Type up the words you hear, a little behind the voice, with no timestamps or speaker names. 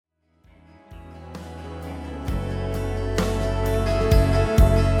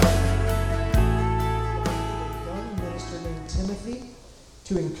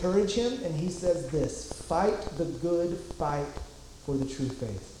to encourage him, and he says this: fight the good fight for the true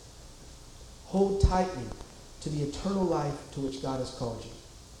faith. Hold tightly to the eternal life to which God has called you,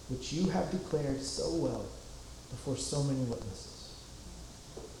 which you have declared so well before so many witnesses.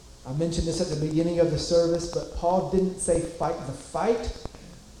 I mentioned this at the beginning of the service, but Paul didn't say fight the fight.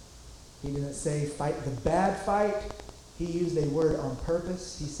 He didn't say fight the bad fight. He used a word on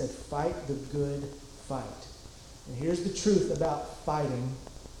purpose. He said fight the good fight. And here's the truth about fighting.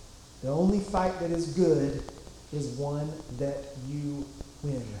 The only fight that is good is one that you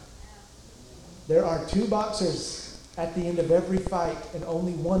win. There are two boxers at the end of every fight, and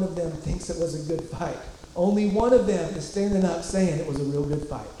only one of them thinks it was a good fight. Only one of them is standing up saying it was a real good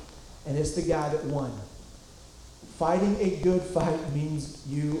fight. And it's the guy that won. Fighting a good fight means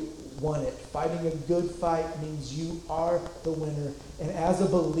you won it. Fighting a good fight means you are the winner. And as a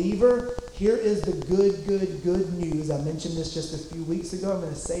believer, here is the good news. I mentioned this just a few weeks ago. I'm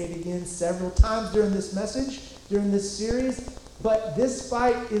going to say it again several times during this message, during this series. But this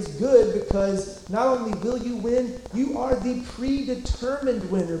fight is good because not only will you win, you are the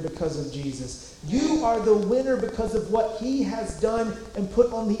predetermined winner because of Jesus. You are the winner because of what he has done and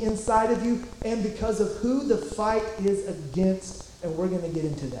put on the inside of you, and because of who the fight is against. And we're going to get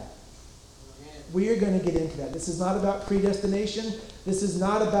into that. We are going to get into that. This is not about predestination. This is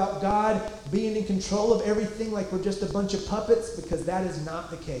not about God being in control of everything like we're just a bunch of puppets, because that is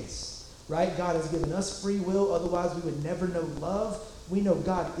not the case. Right? God has given us free will, otherwise we would never know love. We know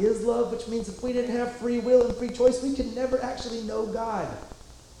God is love, which means if we didn't have free will and free choice, we could never actually know God.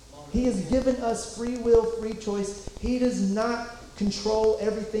 He has given us free will, free choice. He does not control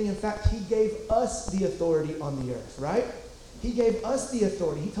everything. In fact, he gave us the authority on the earth, right? He gave us the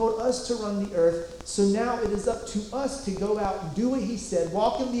authority. He told us to run the earth. So now it is up to us to go out and do what he said,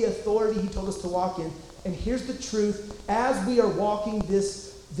 walk in the authority he told us to walk in. And here's the truth. As we are walking this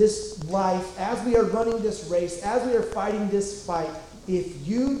life, as we are running this race, as we are fighting this fight, if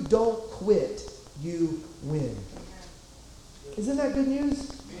you don't quit, you win. Isn't that good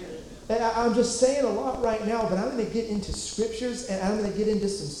news? I'm just saying a lot right now, but I'm going to get into scriptures and I'm going to get into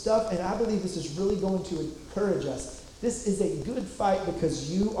some stuff, and I believe this is really going to encourage us. This is a good fight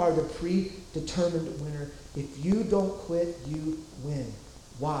because you are the predetermined winner. If you don't quit, you win.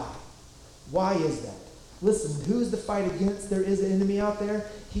 Why? Why is that? Listen, who's the fight against? There is an enemy out there.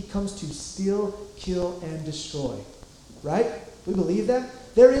 He comes to steal, kill, and destroy. Right? We believe that?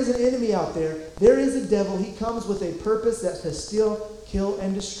 There is an enemy out there. There is a devil. He comes with a purpose that's to steal, kill,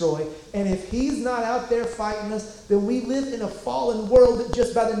 and destroy. And if he's not out there fighting us, then we live in a fallen world that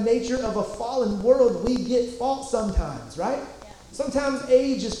just by the nature of a fallen world, we get fought sometimes, right? Yeah. Sometimes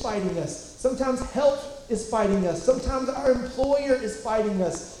age is fighting us. Sometimes health is fighting us. Sometimes our employer is fighting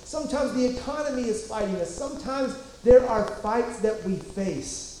us. Sometimes the economy is fighting us. Sometimes there are fights that we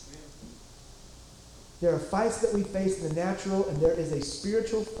face. There are fights that we face in the natural, and there is a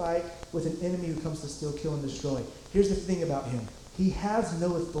spiritual fight with an enemy who comes to steal, kill, and destroy. Here's the thing about him. He has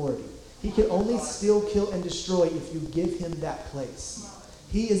no authority. He can only steal, kill, and destroy if you give him that place.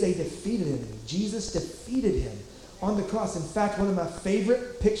 He is a defeated enemy. Jesus defeated him on the cross. In fact, one of my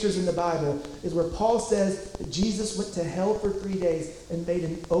favorite pictures in the Bible is where Paul says that Jesus went to hell for 3 days and made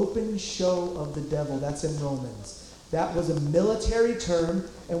an open show of the devil. That's in Romans. That was a military term,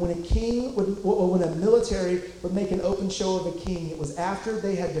 and when a military would make an open show of a king, it was after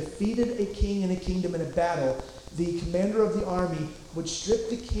they had defeated a king and a kingdom in a battle. The commander of the army would strip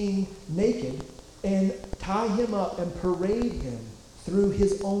the king naked and tie him up and parade him through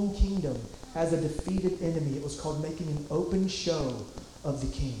his own kingdom as a defeated enemy. It was called making an open show of the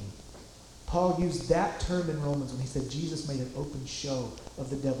king. Paul used that term in Romans when he said Jesus made an open show of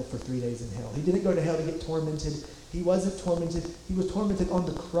the devil for 3 days in hell. He didn't go to hell to get tormented. He wasn't tormented. He was tormented on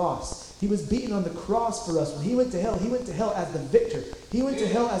the cross. He was beaten on the cross for us. When he went to hell as the victor. He went to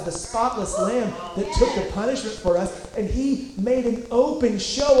hell as the spotless lamb that took the punishment for us. And he made an open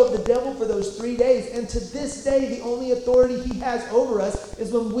show of the devil for those 3 days. And to this day, the only authority he has over us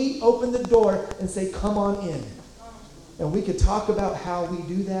is when we open the door and say, come on in. And we could talk about how we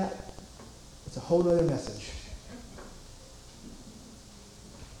do that. It's a whole other message.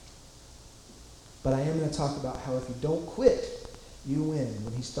 But I am going to talk about how if you don't quit, you win.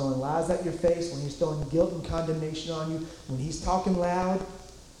 When he's throwing lies at your face, when he's throwing guilt and condemnation on you, when he's talking loud,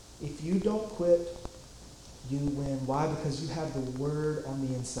 if you don't quit, you win. Why? Because you have the word on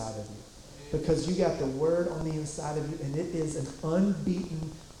the inside of you. Because you got the word on the inside of you, and it is an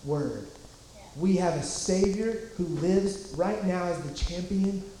unbeaten word. We have a Savior who lives right now as the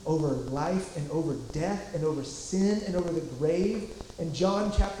champion over life and over death and over sin and over the grave. And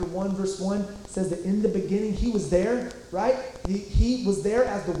John chapter 1 verse 1 says that in the beginning he was there, right? He was there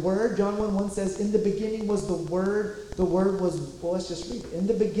as the Word. John 1:1 says, in the beginning was the Word. The Word was, well, let's just read it. In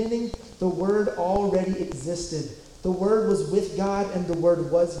the beginning, the Word already existed. The Word was with God, and the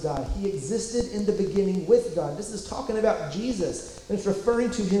Word was God. He existed in the beginning with God. This is talking about Jesus. It's referring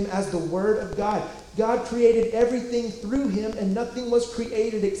to him as the Word of God. God created everything through him, and nothing was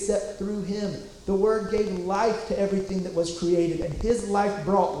created except through him. The Word gave life to everything that was created, and his life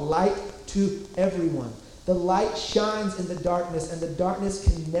brought light to everyone. The light shines in the darkness, and the darkness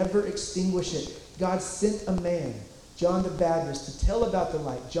can never extinguish it. God sent a man, John the Baptist, to tell about the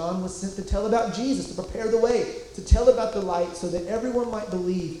light. John was sent to tell about Jesus, to prepare the way, to tell about the light so that everyone might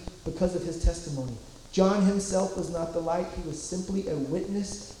believe because of his testimony. John himself was not the light. He was simply a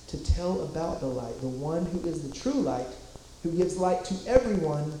witness to tell about the light. The one who is the true light, who gives light to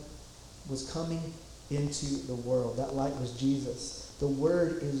everyone, was coming into the world. That light was Jesus. The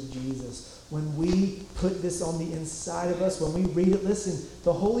Word is Jesus. When we put this on the inside of us, when we read it, listen,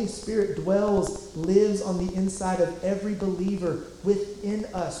 the Holy Spirit dwells, lives on the inside of every believer within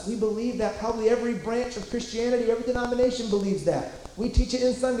us. We believe that. Probably every branch of Christianity, every denomination believes that. We teach it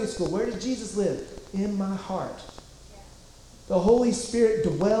in Sunday school. Where does Jesus live? In my heart. The Holy Spirit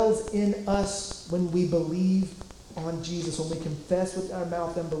dwells in us when we believe on Jesus. When we confess with our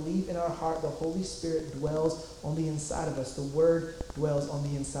mouth and believe in our heart, the Holy Spirit dwells on the inside of us. The Word dwells on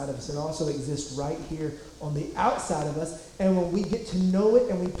the inside of us. It also exists right here on the outside of us. And when we get to know it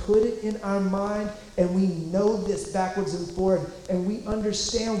and we put it in our mind and we know this backwards and forward and we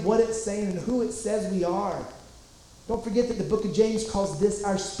understand what it's saying and who it says we are. Don't forget that the book of James calls this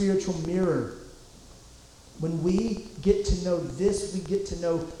our spiritual mirror. When we get to know this, we get to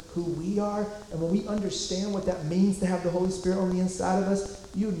know who we are. And when we understand what that means to have the Holy Spirit on the inside of us,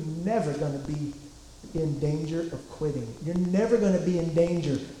 you're never going to be in danger of quitting. You're never going to be in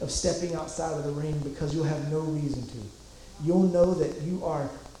danger of stepping outside of the ring because you'll have no reason to. You'll know that you are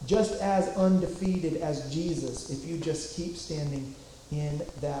just as undefeated as Jesus if you just keep standing in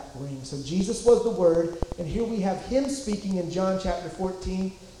that ring. So Jesus was the Word, and here we have him speaking in John chapter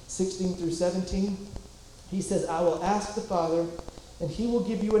 14, 16 through 17. He says, I will ask the Father, and he will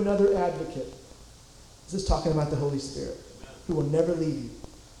give you another advocate. This is talking about the Holy Spirit, who will never leave you.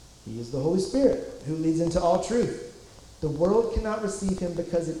 He is the Holy Spirit, who leads into all truth. The world cannot receive him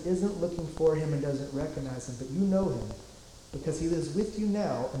because it isn't looking for him and doesn't recognize him, but you know him because he lives with you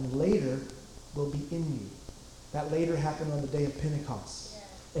now and later will be in you. That later happened on the day of Pentecost.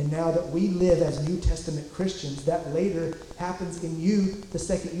 And now that we live as New Testament Christians, that later happens in you the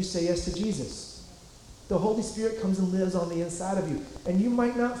second you say yes to Jesus. The Holy Spirit comes and lives on the inside of you. And you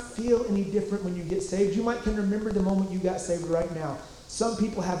might not feel any different when you get saved. You might can remember the moment you got saved right now. Some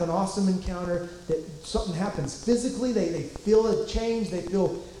people have an awesome encounter that something happens physically. They feel a change. They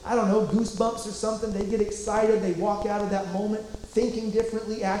feel, I don't know, goosebumps or something. They get excited. They walk out of that moment thinking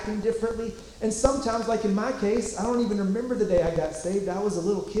differently, acting differently. And sometimes, like in my case, I don't even remember the day I got saved. I was a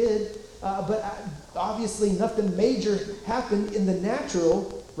little kid. Obviously nothing major happened in the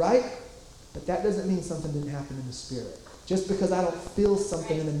natural, right? But that doesn't mean something didn't happen in the Spirit. Just because I don't feel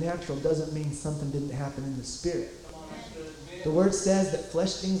something in the natural doesn't mean something didn't happen in the Spirit. The Word says that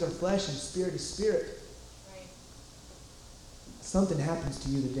flesh things are flesh and spirit is spirit. Something happens to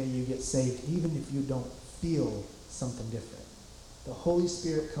you the day you get saved, even if you don't feel something different. The Holy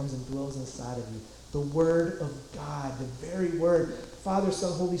Spirit comes and dwells inside of you. The Word of God, the very Word. Father,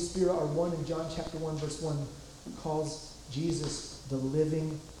 Son, Holy Spirit are one. In John chapter 1, verse 1, calls Jesus the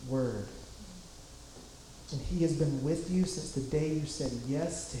living Word. And he has been with you since the day you said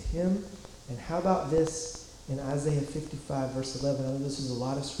yes to him. And how about this in Isaiah 55, verse 11? I know this is a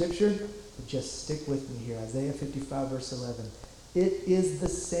lot of scripture, but just stick with me here. Isaiah 55, verse 11. It is the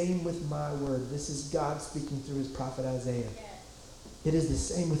same with my word. This is God speaking through his prophet Isaiah. It is the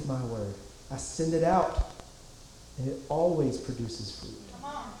same with my word. I send it out, and it always produces fruit.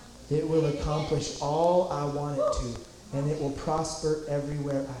 It will accomplish all I want it to, and it will prosper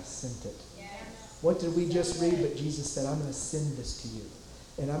everywhere I sent it. What did we just read? But Jesus said, I'm going to send this to you.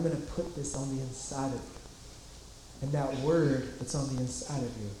 And I'm going to put this on the inside of you. And that word that's on the inside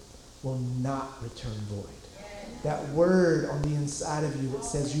of you will not return void. That word on the inside of you that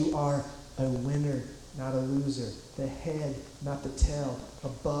says you are a winner, not a loser. The head, not the tail.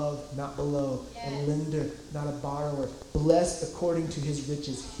 Above, not below. A lender, not a borrower. Blessed according to his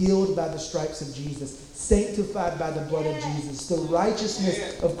riches. Healed by the stripes of Jesus. Sanctified by the blood of Jesus. The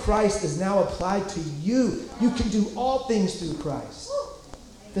righteousness of Christ is now applied to you. You can do all things through Christ.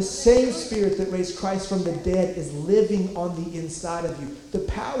 The same Spirit that raised Christ from the dead is living on the inside of you. The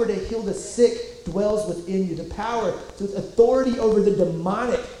power to heal the sick dwells within you. The power, the authority over the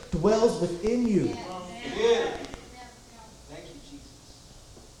demonic dwells within you.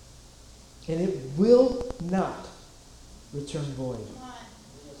 and it will not return void.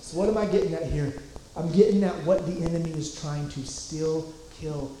 So what am I getting at here? I'm getting at what the enemy is trying to steal,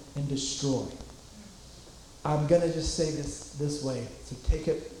 kill, and destroy. I'm going to just say this way, so take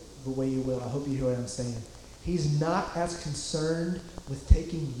it the way you will. I hope you hear what I'm saying. He's not as concerned with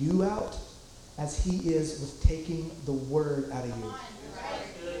taking you out as he is with taking the word out of you.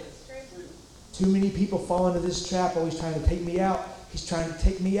 Too many people fall into this trap. Oh, he's trying to take me out. He's trying to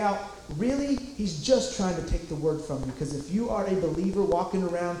take me out. Really, he's just trying to take the word from you. Because if you are a believer walking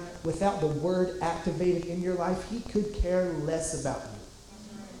around without the word activated in your life, he could care less about you.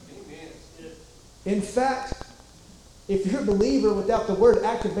 In fact, if you're a believer without the word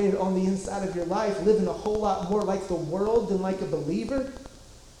activated on the inside of your life, living a whole lot more like the world than like a believer,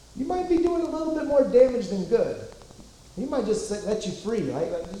 you might be doing a little bit more damage than good. He might just let you free,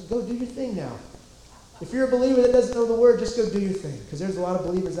 right? Like, just go do your thing now. If you're a believer that doesn't know the word, just go do your thing. Because there's a lot of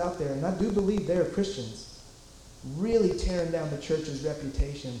believers out there, and I do believe they are Christians, really tearing down the church's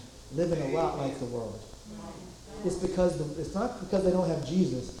reputation, living a lot like the world. It's not because they don't have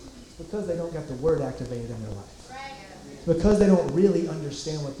Jesus. It's because they don't got the word activated in their life. It's because they don't really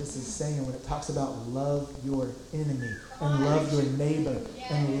understand what this is saying when it talks about love your enemy and love your neighbor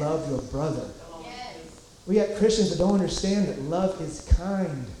and love your brother. We got Christians that don't understand that love is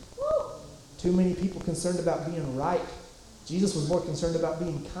kind. Too many people concerned about being right. Jesus was more concerned about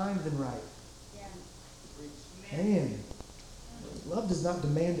being kind than right. Man, love does not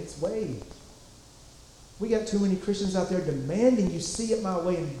demand its way. We got too many Christians out there demanding you see it my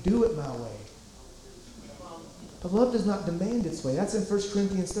way and do it my way. But love does not demand its way. That's in 1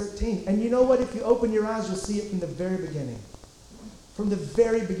 Corinthians 13. And you know what? If you open your eyes, you'll see it from the very beginning. From the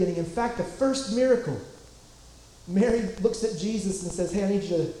very beginning. In fact, the first miracle, Mary looks at Jesus and says, hey, I need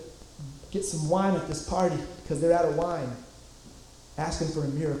you to get some wine at this party because they're out of wine. Asking for a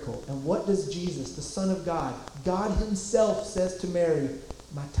miracle. And what does Jesus, the Son of God, God himself says to Mary,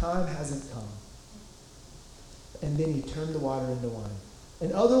 my time hasn't come. And then he turned the water into wine.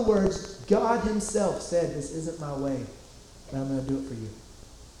 In other words, God himself said, this isn't my way, and I'm going to do it for you.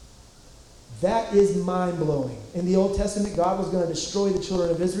 That is mind-blowing. In the Old Testament, God was going to destroy the children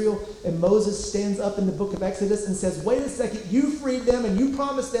of Israel, and Moses stands up in the book of Exodus and says, wait a second, you freed them and you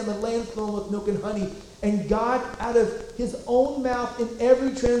promised them a land flowing with milk and honey. And God, out of his own mouth in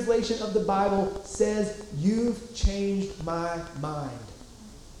every translation of the Bible, says, you've changed my mind.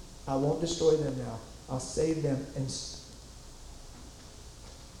 I won't destroy them now. I'll save them. And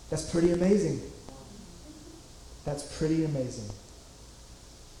that's pretty amazing. That's pretty amazing.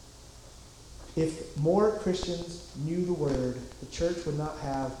 If more Christians knew the word, the church would not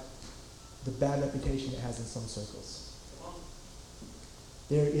have the bad reputation it has in some circles.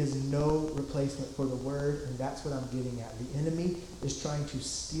 There is no replacement for the word, and that's what I'm getting at. The enemy is trying to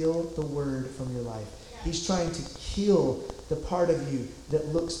steal the word from your life. He's trying to kill the part of you that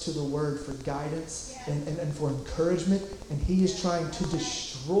looks to the word for guidance and for encouragement, and he is trying to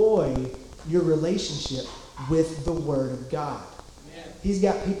destroy your relationship with the word of God. He's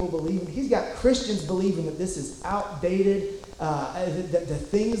got people believing, he's got Christians believing that this is outdated, that the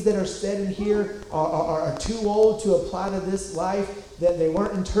things that are said in here are too old to apply to this life, that they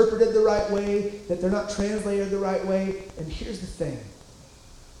weren't interpreted the right way, that they're not translated the right way. And here's the thing.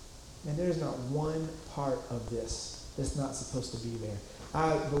 And there's not one part of this that's not supposed to be there.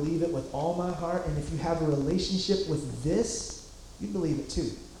 I believe it with all my heart, and if you have a relationship with this, you believe it too.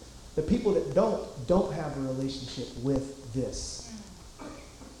 The people that don't have a relationship with this.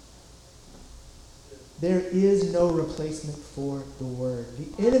 There is no replacement for the word.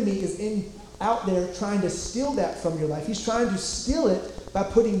 The enemy is out there trying to steal that from your life. He's trying to steal it by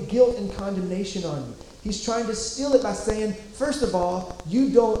putting guilt and condemnation on you. He's trying to steal it by saying, first of all, you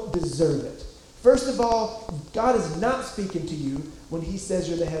don't deserve it. First of all, God is not speaking to you when he says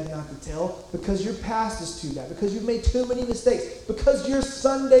you're the head, not the tail, because your past is too bad, because you've made too many mistakes, because your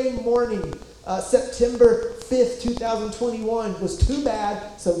Sunday morning, September 5th, 2021 was too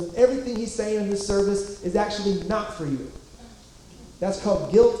bad, so everything he's saying in this service is actually not for you. That's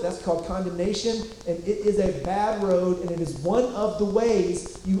called guilt, that's called condemnation, and it is a bad road, and it is one of the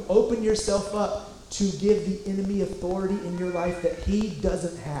ways you open yourself up to give the enemy authority in your life that he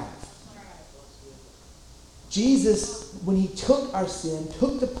doesn't have. Jesus, when he took our sin,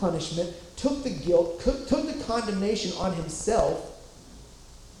 took the punishment, took the guilt, took the condemnation on himself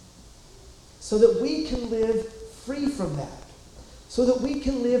so that we can live free from that. So that we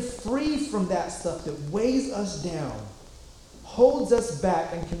can live free from that stuff that weighs us down, holds us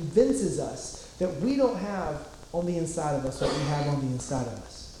back, and convinces us that we don't have on the inside of us what we have on the inside of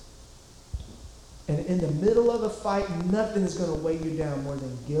us. And in the middle of a fight, nothing is going to weigh you down more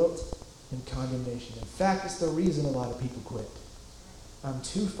than guilt and condemnation. In fact, it's the reason a lot of people quit. I'm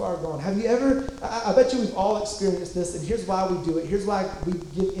too far gone. Have you ever, I bet you we've all experienced this, and here's why we do it. Here's why we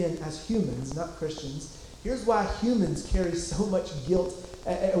give in as humans, not Christians. Here's why humans carry so much guilt.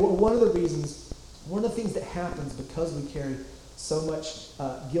 One of the reasons, one of the things that happens because we carry so much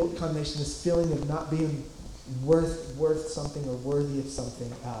guilt, condemnation, this feeling of not being worth something or worthy of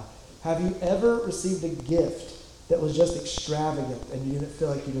something. Have you ever received a gift that was just extravagant and you didn't feel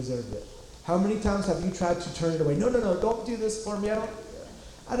like you deserved it? How many times have you tried to turn it away? No, don't do this for me.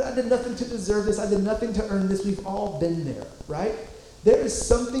 I did nothing to deserve this. I did nothing to earn this. We've all been there, right? There is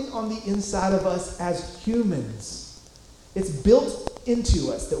something on the inside of us as humans. It's built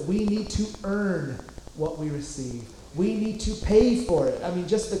into us that we need to earn what we receive. We need to pay for it. I mean,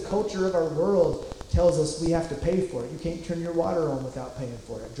 just the culture of our world tells us we have to pay for it. You can't turn your water on without paying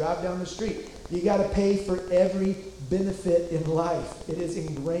for it. Drive down the street. You got to pay for every benefit in life. It is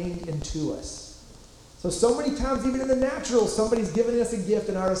ingrained into us. So many times, even in the natural, somebody's giving us a gift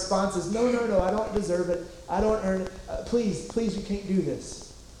and our response is, no, I don't deserve it. I don't earn it. Please, you can't do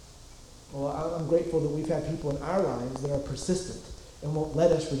this. Well, I'm grateful that we've had people in our lives that are persistent and won't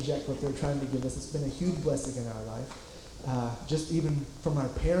let us reject what they're trying to give us. It's been a huge blessing in our life, just even from our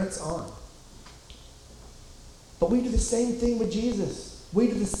parents on. But we do the same thing with Jesus. We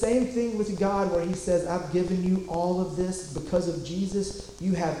do the same thing with God where he says, I've given you all of this because of Jesus.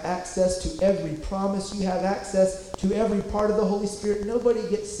 You have access to every promise. You have access to every part of the Holy Spirit. Nobody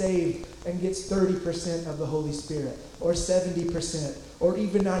gets saved and gets 30% of the Holy Spirit or 70% or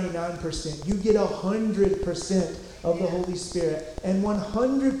even 99%. You get 100% of the Holy Spirit. And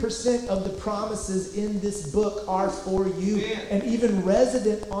 100% of the promises in this book are for you and even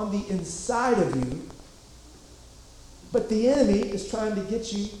resident on the inside of you. But the enemy is trying to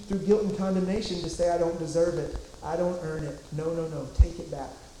get you through guilt and condemnation to say, I don't deserve it. I don't earn it. No. Take it back.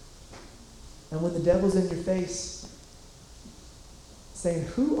 And when the devil's in your face saying,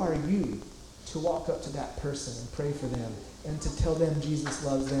 who are you to walk up to that person and pray for them and to tell them Jesus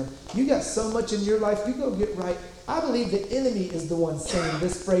loves them? You got so much in your life. You go get right. I believe the enemy is the one saying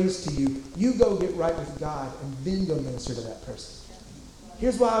this phrase to you. You go get right with God and then go minister to that person.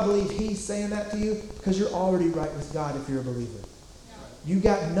 Here's why I believe he's saying that to you, because you're already right with God if you're a believer. You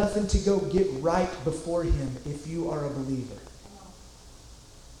got nothing to go get right before him if you are a believer.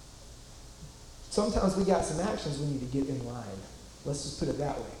 Sometimes we got some actions we need to get in line. Let's just put it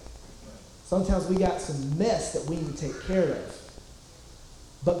that way. Sometimes we got some mess that we need to take care of.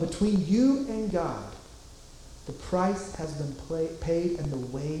 But between you and God, the price has been paid and the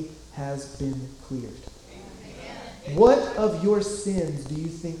way has been cleared. What of your sins do you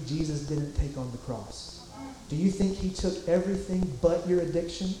think Jesus didn't take on the cross? Do you think he took everything but your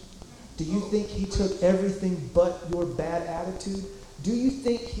addiction? Do you think he took everything but your bad attitude? Do you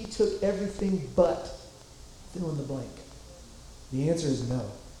think he took everything but fill in the blank? The answer is no.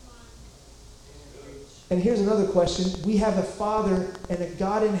 And here's another question. We have a Father and a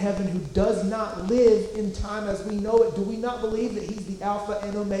God in heaven who does not live in time as we know it. Do we not believe that he's the Alpha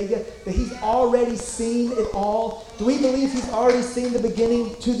and Omega? That he's already seen it all? Do we believe he's already seen the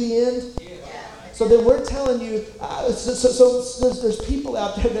beginning to the end? So then we're telling you, there's people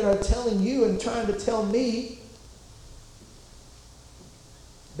out there that are telling you and trying to tell me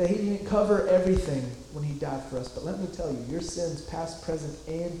that he didn't cover everything when he died for us. But let me tell you, your sins, past, present,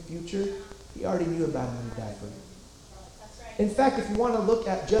 and future, he already knew about him when he died for you. In fact, if you want to look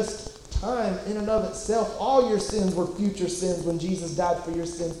at just time in and of itself, all your sins were future sins when Jesus died for your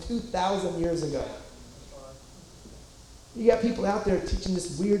sins 2,000 years ago. You got people out there teaching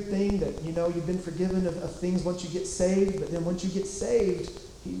this weird thing that, you've been forgiven of things once you get saved, but then once you get saved,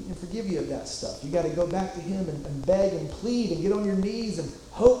 he can forgive you of that stuff. You got to go back to him and beg and plead and get on your knees and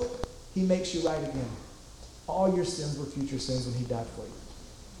hope he makes you right again. All your sins were future sins when he died for you.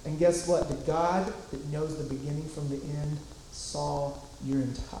 And guess what? The God that knows the beginning from the end saw your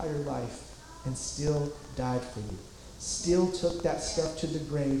entire life and still died for you. Still took that stuff to the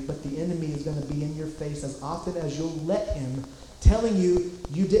grave, but the enemy is going to be in your face as often as you'll let him, telling you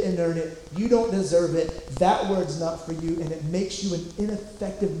you didn't earn it, you don't deserve it, that word's not for you, and it makes you an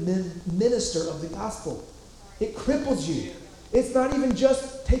ineffective minister of the gospel. It cripples you. It's not even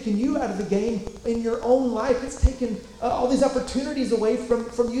just taking you out of the game in your own life. It's taking all these opportunities away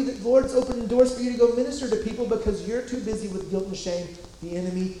from you that the Lord's opening doors for you to go minister to people because you're too busy with guilt and shame. The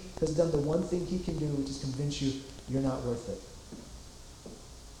enemy has done the one thing he can do, which is convince you you're not worth it.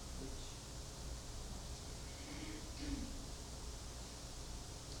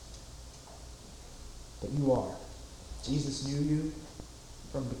 But you are. Jesus knew you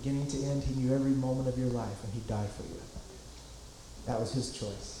from beginning to end. He knew every moment of your life, and he died for you. That was his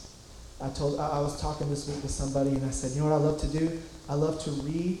choice. I was talking this week with somebody, and I said, you know what I love to do? I love to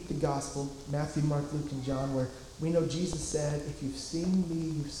read the gospel, Matthew, Mark, Luke, and John, where we know Jesus said, if you've seen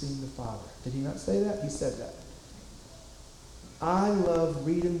me, you've seen the Father. Did he not say that? He said that. I love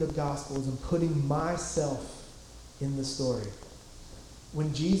reading the Gospels and putting myself in the story.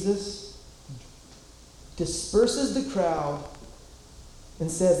 When Jesus disperses the crowd and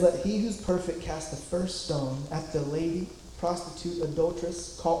says, let he who's perfect cast the first stone at the lady, prostitute,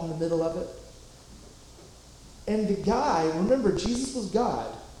 adulteress, caught in the middle of it. And the guy, remember, Jesus was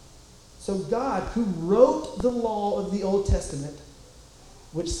God. So God, who wrote the law of the Old Testament,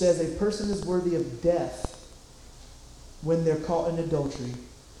 which says a person is worthy of death when they're caught in adultery,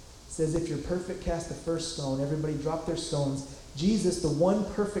 says if you're perfect, cast the first stone. Everybody dropped their stones. Jesus, the one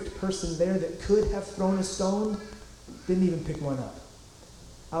perfect person there that could have thrown a stone, didn't even pick one up.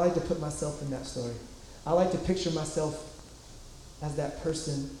 I like to put myself in that story. I like to picture myself as that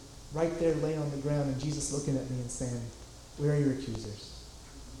person right there laying on the ground and Jesus looking at me and saying, where are your accusers?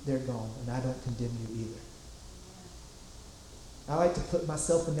 They're gone, and I don't condemn you either. I like to put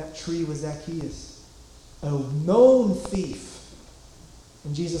myself in that tree with Zacchaeus, a known thief.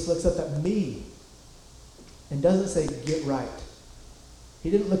 And Jesus looks up at me and doesn't say, get right.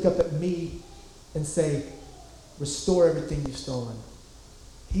 He didn't look up at me and say, restore everything you've stolen.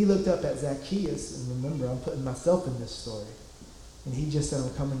 He looked up at Zacchaeus, and remember, I'm putting myself in this story. And he just said,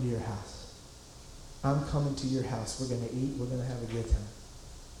 I'm coming to your house. I'm coming to your house. We're going to eat. We're going to have a good time.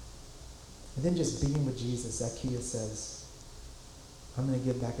 And then just being with Jesus, Zacchaeus says, I'm going to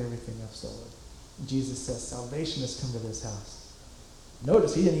give back everything I've stolen. And Jesus says, salvation has come to this house.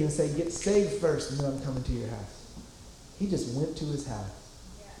 Notice he didn't even say, get saved first, and then I'm coming to your house. He just went to his house.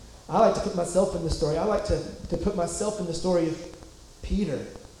 I like to put myself in the story. I like to put myself in the story of Peter.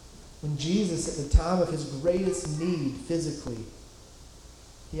 When Jesus, at the time of his greatest need physically,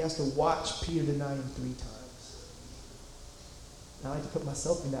 he has to watch Peter deny him 3 times. And I like to put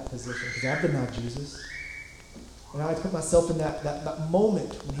myself in that position because I've denied Jesus. And I like to put myself in that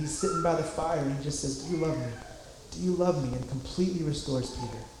moment when he's sitting by the fire and he just says, do you love me? Do you love me? And completely restores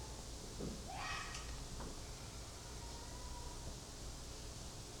Peter.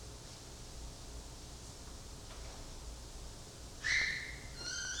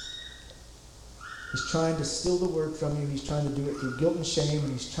 He's trying to steal the word from you. He's trying to do it through guilt and shame,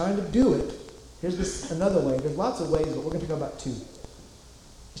 and he's trying to do it. Here's another way. There's lots of ways, but we're going to talk about 2.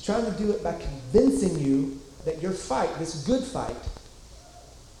 He's trying to do it by convincing you that your fight, this good fight,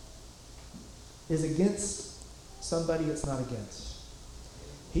 is against somebody it's not against.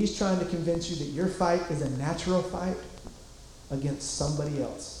 He's trying to convince you that your fight is a natural fight against somebody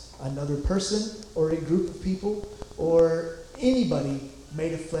else, another person or a group of people or anybody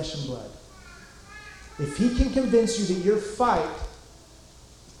made of flesh and blood. If he can convince you that your fight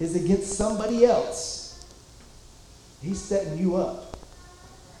is against somebody else, he's setting you up.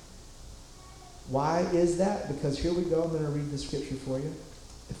 Why is that? Because here we go. I'm going to read the scripture for you.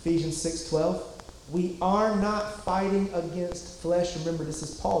 Ephesians 6:12. We are not fighting against flesh. Remember, this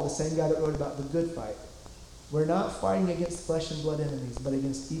is Paul, the same guy that wrote about the good fight. We're not fighting against flesh and blood enemies, but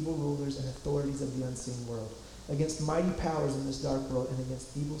against evil rulers and authorities of the unseen world, against mighty powers in this dark world, and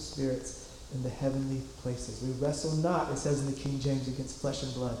against evil spirits in the heavenly places. We wrestle not, it says in the King James, against flesh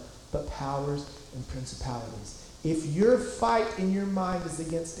and blood, but powers and principalities. If your fight in your mind is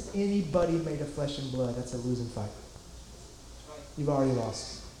against anybody made of flesh and blood, that's a losing fight. You've already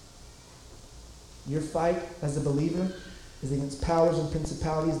lost. Your fight as a believer is against powers and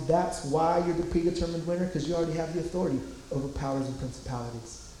principalities. That's why you're the predetermined winner, because you already have the authority over powers and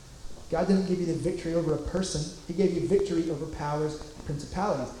principalities. God didn't give you the victory over a person. He gave you victory over powers and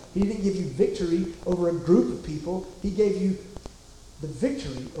principalities. He didn't give you victory over a group of people. He gave you the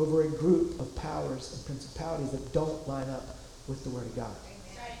victory over a group of powers and principalities that don't line up with the Word of God.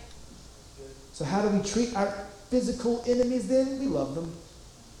 Amen. So how do we treat our physical enemies then? We love them.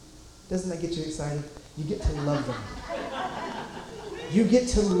 Doesn't that get you excited? You get to love them. You get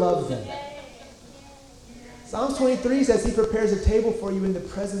to love them. Psalms 23 says he prepares a table for you in the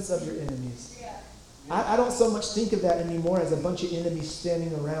presence of your enemies. I don't so much think of that anymore as a bunch of enemies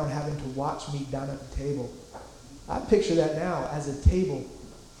standing around having to watch me down at the table. I picture that now as a table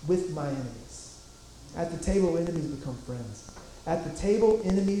with my enemies. At the table, enemies become friends. At the table,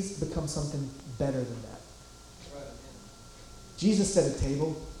 enemies become something better than that. Jesus set a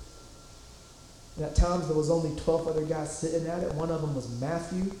table. And at times, there was only 12 other guys sitting at it. One of them was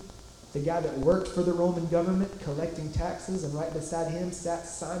Matthew, the guy that worked for the Roman government, collecting taxes. And right beside him sat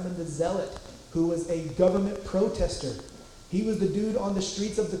Simon the Zealot, who was a government protester. He was the dude on the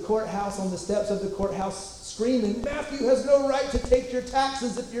streets of the courthouse, on the steps of the courthouse, screaming, Matthew has no right to take your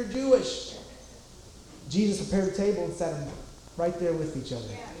taxes if you're Jewish. Jesus prepared a table and sat them right there with each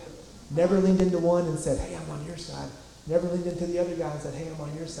other. Never leaned into one and said, hey, I'm on your side. Never leaned into the other guy and said, hey, I'm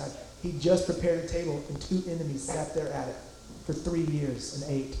on your side. He just prepared a table and two enemies sat there at it for 3 years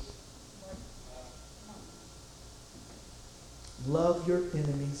and ate. Love your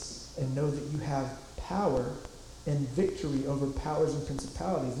enemies and know that you have power and victory over powers and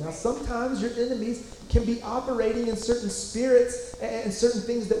principalities. Now, sometimes your enemies can be operating in certain spirits and certain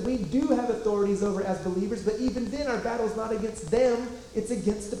things that we do have authorities over as believers, but even then our battle is not against them, it's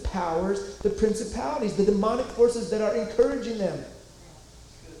against the powers, the principalities, the demonic forces that are encouraging them.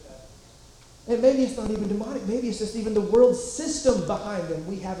 And maybe it's not even demonic, maybe it's just even the world system behind them.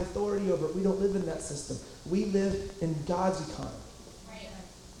 We have authority over it. We don't live in that system. We live in God's economy.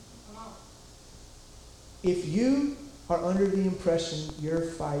 If you are under the impression your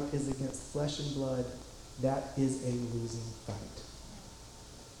fight is against flesh and blood, that is a losing fight.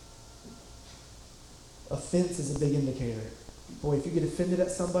 Offense is a big indicator. Boy, if you get offended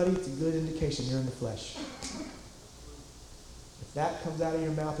at somebody, it's a good indication you're in the flesh. If that comes out of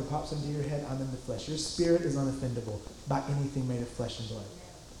your mouth or pops into your head, I'm in the flesh. Your spirit is unoffendable by anything made of flesh and blood.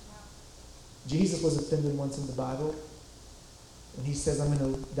 Jesus was offended once in the Bible. And he says, I'm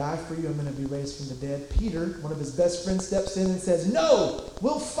going to die for you. I'm going to be raised from the dead. Peter, one of his best friends, steps in and says, no,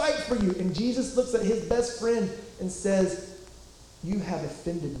 we'll fight for you. And Jesus looks at his best friend and says, you have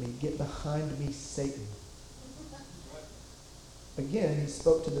offended me. Get behind me, Satan. Again, he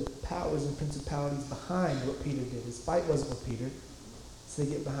spoke to the powers and principalities behind what Peter did. His fight wasn't with Peter. So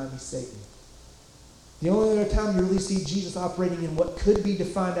get behind me, Satan. The only other time you really see Jesus operating in what could be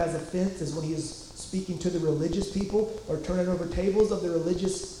defined as offense is when he is speaking to the religious people or turning over tables of the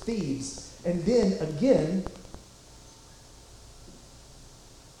religious thieves. And then, again,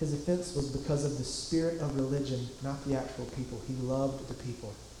 his offense was because of the spirit of religion, not the actual people. He loved the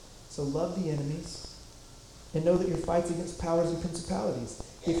people. So love the enemies and know that your fight's against powers and principalities.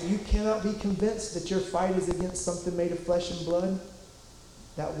 If you cannot be convinced that your fight is against something made of flesh and blood,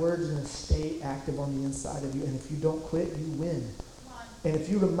 that word is going to stay active on the inside of you. And if you don't quit, you win. And if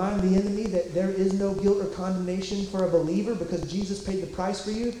you remind the enemy that there is no guilt or condemnation for a believer because Jesus paid the price for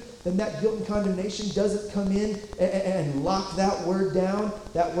you, then that guilt and condemnation doesn't come in and lock that word down.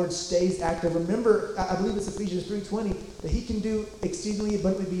 That word stays active. Remember, I believe it's Ephesians 3:20, that he can do exceedingly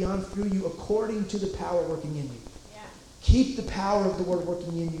abundantly beyond through you according to the power working in you. Yeah. Keep the power of the word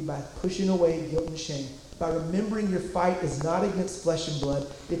working in you by pushing away guilt and shame. By remembering your fight is not against flesh and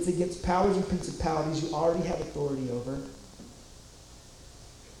blood. It's against powers and principalities you already have authority over.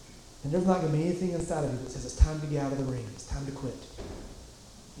 And there's not going to be anything inside of you that says it's time to get out of the ring. It's time to quit.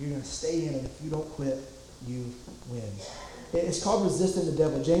 You're going to stay in it. If you don't quit, you win. It's called resisting the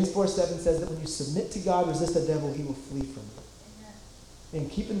devil. James 4:7 says that when you submit to God, resist the devil, he will flee from you.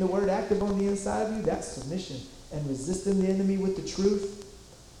 And keeping the word active on the inside of you, that's submission. And resisting the enemy with the truth,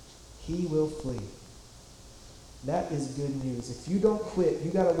 he will flee. That is good news. If you don't quit,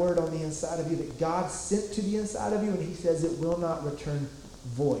 you got a word on the inside of you that God sent to the inside of you, and he says it will not return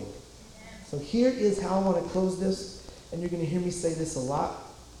void. So here is how I want to close this, and you're going to hear me say this a lot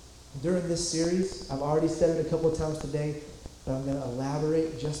during this series. I've already said it a couple of times today, but I'm going to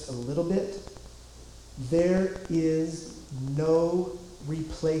elaborate just a little bit. There is no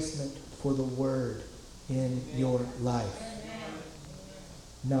replacement for the word in your life.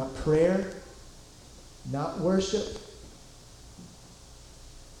 Not prayer, not worship.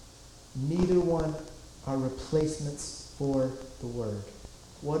 Neither one are replacements for the word.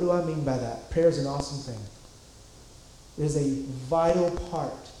 What do I mean by that? Prayer is an awesome thing. It is a vital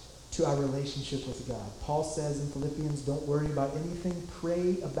part to our relationship with God. Paul says in Philippians, don't worry about anything,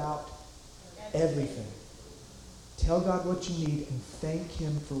 pray about everything. Tell God what you need and thank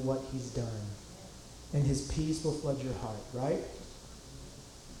him for what he's done. And his peace will flood your heart, right?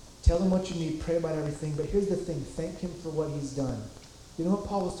 Tell him what you need, pray about everything. But here's the thing, thank him for what he's done. You know what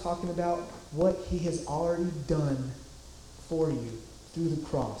Paul was talking about? What he has already done for you through the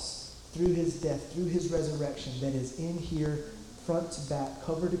cross, through his death, through his resurrection, that is in here, front to back,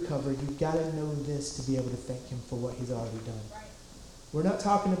 cover to cover. You've got to know this to be able to thank him for what he's already done. Right. We're not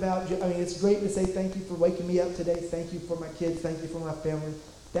talking about, it's great to say thank you for waking me up today, thank you for my kids, thank you for my family.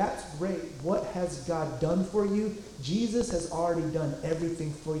 That's great. What has God done for you? Jesus has already done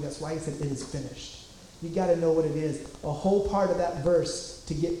everything for you. That's why he said it is finished. You got to know what it is. A whole part of that verse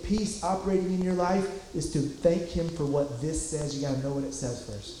to get peace operating in your life is to thank him for what this says. You got to know what it says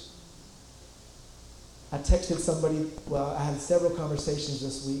first. I texted somebody, I had several conversations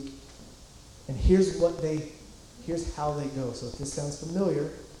this week, and here's what they Here's how they go. So if this sounds familiar,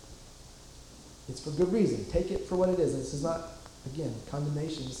 it's for good reason. Take it for what it is. This is not, again,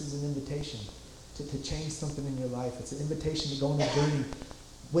 condemnation. This is an invitation to change something in your life. It's an invitation to go on a journey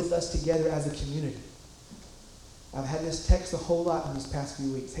with us together as a community. I've had this text a whole lot in these past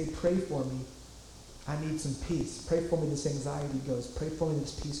few weeks. Hey, pray for me. I need some peace. Pray for me this anxiety goes. Pray for me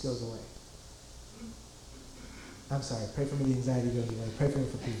this peace goes away. I'm sorry. Pray for me the anxiety goes away. Pray for me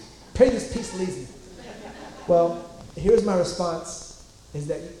for peace. Pray this peace leaves me. Well, here's my response, is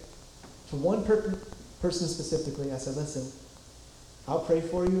that to one person specifically, I said, listen, I'll pray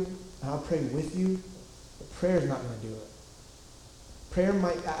for you, and I'll pray with you, but prayer is not going to do it. Prayer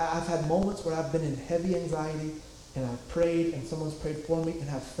I've had moments where I've been in heavy anxiety, and I've prayed, and someone's prayed for me, and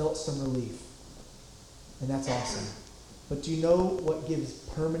I've felt some relief. And that's awesome. But do you know what gives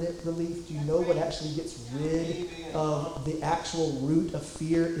permanent relief? Do you know what actually gets rid of the actual root of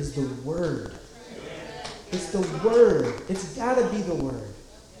fear is the Word. It's the Word. It's got to be the Word.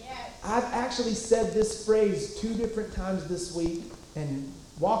 I've actually said this phrase 2 different times this week, and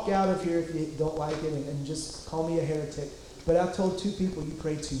walk out of here if you don't like it and just call me a heretic. But I've told 2 people, you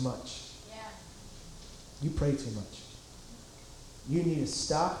pray too much. You pray too much. You need to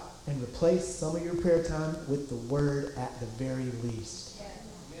stop and replace some of your prayer time with the Word at the very least.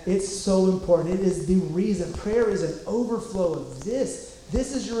 It's so important. It is the reason. Prayer is an overflow of this.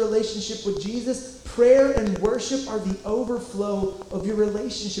 This is your relationship with Jesus. Prayer and worship are the overflow of your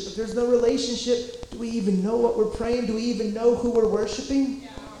relationship. If there's no relationship, do we even know what we're praying? Do we even know who we're worshiping?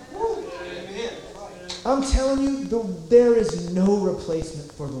 I'm telling you, there is no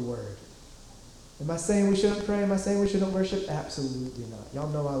replacement for the Word. Am I saying we shouldn't pray? Am I saying we shouldn't worship? Absolutely not. Y'all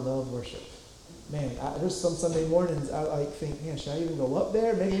know I love worship. Man, there's some Sunday mornings I think, man, should I even go up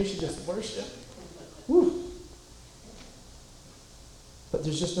there? Maybe we should just worship. Woo. But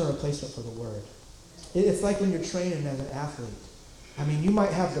there's just no replacement for the Word. It's like when you're training as an athlete. I mean, you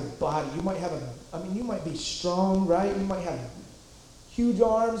might have the body. You might be strong, right? You might have huge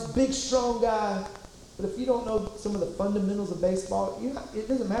arms, big, strong guy. But if you don't know some of the fundamentals of baseball, it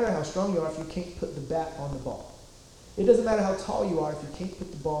doesn't matter how strong you are if you can't put the bat on the ball. It doesn't matter how tall you are if you can't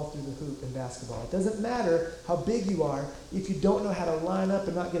put the ball through the hoop in basketball. It doesn't matter how big you are if you don't know how to line up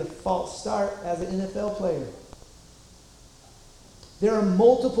and not get a false start as an NFL player. There are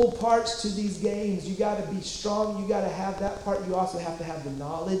multiple parts to these games. You got to be strong. You got to have that part. You also have to have the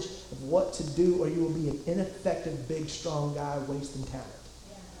knowledge of what to do, or you will be an ineffective, big, strong guy wasting talent.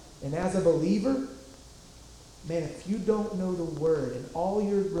 Yeah. And as a believer, man, if you don't know the Word and all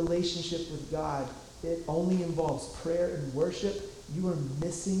your relationship with God, it only involves prayer and worship, you are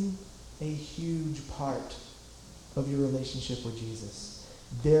missing a huge part of your relationship with Jesus.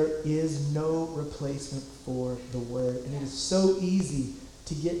 There is no replacement for the Word. And it is so easy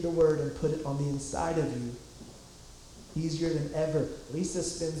to get the Word and put it on the inside of you. Easier than ever. Lisa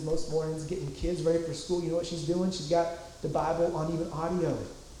spends most mornings getting kids ready for school. You know what she's doing? She's got the Bible on even audio.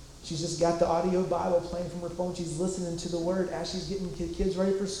 She's just got the audio Bible playing from her phone. She's listening to the Word as she's getting kids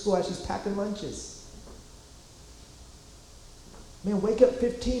ready for school, as she's packing lunches. Man, wake up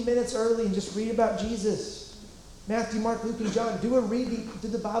 15 minutes early and just read about Jesus. Matthew, Mark, Luke, and John. Do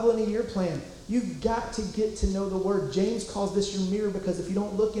the Bible in a year plan. You've got to get to know the Word. James calls this your mirror, because if you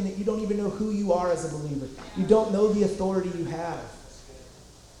don't look in it, you don't even know who you are as a believer. You don't know the authority you have.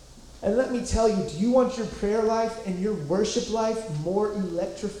 And let me tell you, do you want your prayer life and your worship life more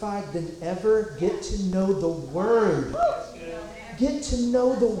electrified than ever? Get to know the Word. Get to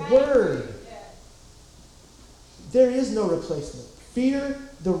know the Word. There is no replacement. Fear,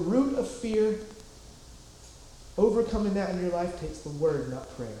 the root of fear, overcoming that in your life takes the Word,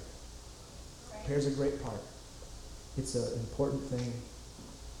 not prayer. Prayer is a great part. It's an important thing.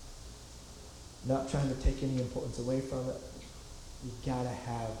 Not trying to take any importance away from it. You gotta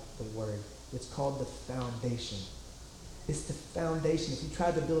have the Word. It's called the foundation. It's the foundation. If you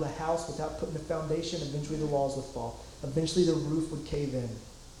tried to build a house without putting a foundation, eventually the walls would fall. Eventually the roof would cave in.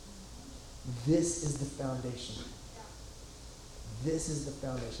 This is the foundation. This is the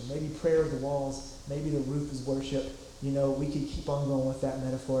foundation. Maybe prayer is the walls. Maybe the roof is worship. You know, we could keep on going with that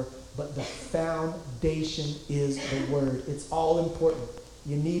metaphor. But the foundation is the Word. It's all important.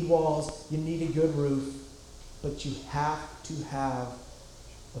 You need walls. You need a good roof. But you have to have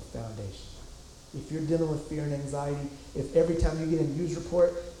a foundation. If you're dealing with fear and anxiety, if every time you get a news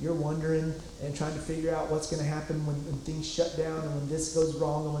report, you're wondering and trying to figure out what's going to happen when things shut down and when this goes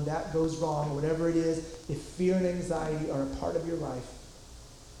wrong and when that goes wrong or whatever it is, if fear and anxiety are a part of your life,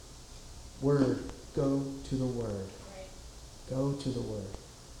 Word, go to the Word. Go to the Word.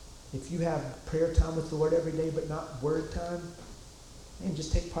 If you have prayer time with the Lord every day but not Word time, man,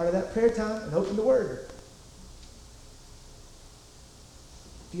 just take part of that prayer time and open the Word.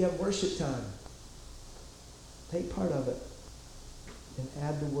 If you have worship time, take part of it and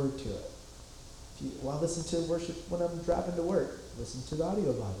add the word to it. I listen to worship when I'm driving to work. Listen to the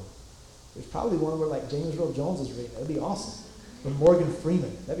audio Bible. There's probably one where like James Earl Jones is reading. That'd be awesome. Or Morgan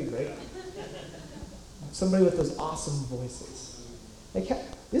Freeman. That'd be great. Somebody with those awesome voices.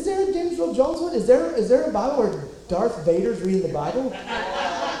 Is there a James Earl Jones one? Is there a Bible where Darth Vader's reading the Bible?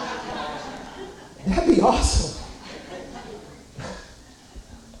 That'd be awesome.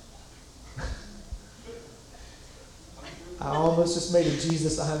 I almost just made a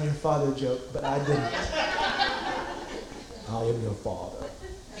Jesus, I am your father joke, but I didn't. I am your father.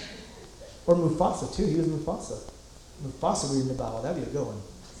 Or Mufasa, too. He was Mufasa. Mufasa reading the Bible. That'd be a good one.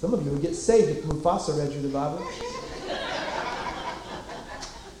 Some of you would get saved if Mufasa read you the Bible.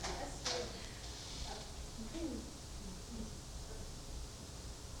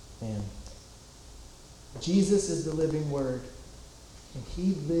 Man. Jesus is the living Word, and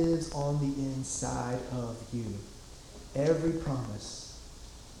He lives on the inside of you. Every promise.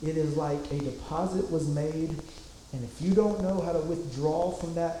 It is like a deposit was made, and if you don't know how to withdraw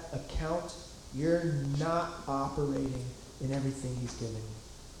from that account, you're not operating in everything He's given you.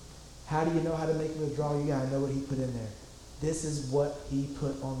 How do you know how to make a withdrawal? You got to know what He put in there. This is what He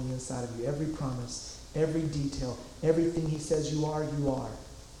put on the inside of you. Every promise, every detail, everything He says you are, you are.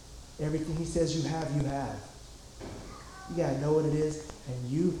 Everything He says you have, you have. You got to know what it is, and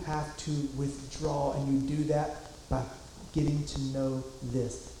you have to withdraw, and you do that by getting to know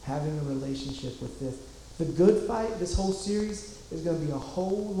this, having a relationship with this. The Good Fight, this whole series, is going to be a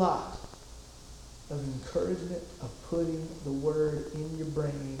whole lot of encouragement of putting the Word in your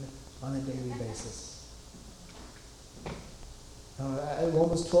brain on a daily basis.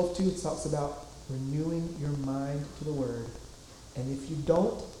 Romans 12:2, it talks about renewing your mind to the Word. And if you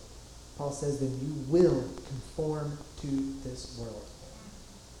don't, Paul says, then you will conform to this world.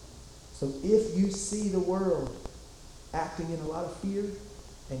 So if you see the world acting in a lot of fear,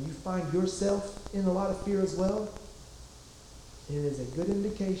 and you find yourself in a lot of fear as well, it is a good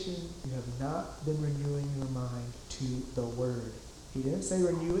indication you have not been renewing your mind to the Word. He didn't say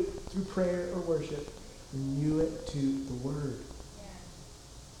renew it through prayer or worship. Renew it to the Word. Yeah.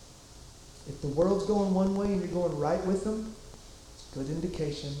 If the world's going one way and you're going right with them, it's a good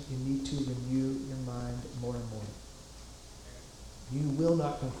indication you need to renew your mind more and more. You will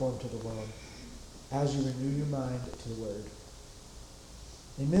not conform to the world as you renew your mind to the Word.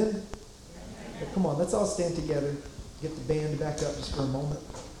 Amen? Well, come on, let's all stand together. Get the band back up just for a moment.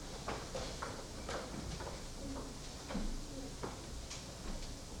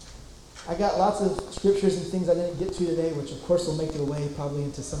 I got lots of scriptures and things I didn't get to today, which of course will make their way probably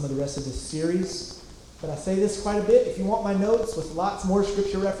into some of the rest of this series. But I say this quite a bit. If you want my notes with lots more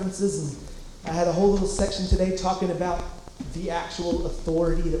scripture references, and I had a whole little section today talking about the actual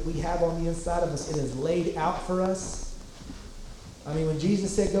authority that we have on the inside of us. It is laid out for us. I mean, when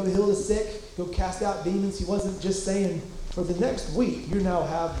Jesus said, go heal the sick, go cast out demons, He wasn't just saying, for the next week, you now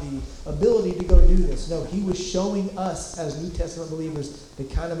have the ability to go do this. No, He was showing us as New Testament believers the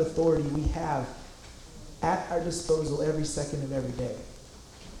kind of authority we have at our disposal every second of every day.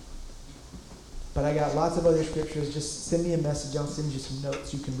 But I got lots of other scriptures. Just send me a message. I'll send you some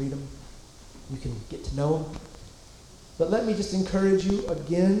notes. You can read them. You can get to know them. But let me just encourage you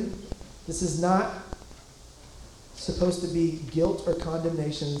again. This is not supposed to be guilt or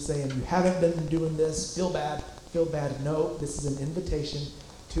condemnation saying you haven't been doing this, feel bad. No, this is an invitation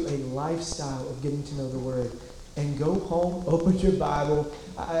to a lifestyle of getting to know the Word. And go home, open your Bible.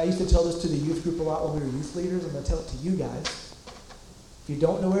 I used to tell this to the youth group a lot when we were youth leaders. I'm going to tell it to you guys. If you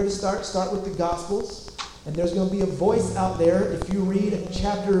don't know where to start with the Gospels. And there's going to be a voice out there. If you read a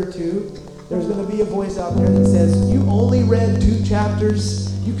chapter or two, there's going to be a voice out there that says, you only read 2 chapters.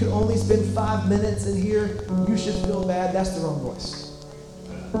 You could only spend 5 minutes in here. You should feel bad. That's the wrong voice.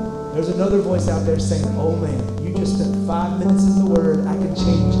 There's another voice out there saying, oh man, you just spent 5 minutes in the Word. I can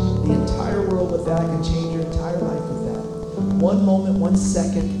change the entire world with that. I can change your entire life with that. 1 moment, 1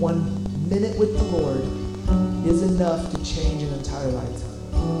 second, 1 minute with the Lord is enough to change an entire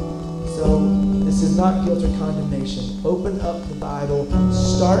lifetime. So this is not guilt or condemnation. Open up the Bible.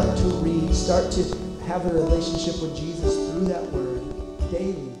 Start to read. Start to have a relationship with Jesus through that Word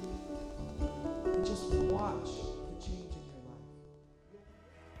daily.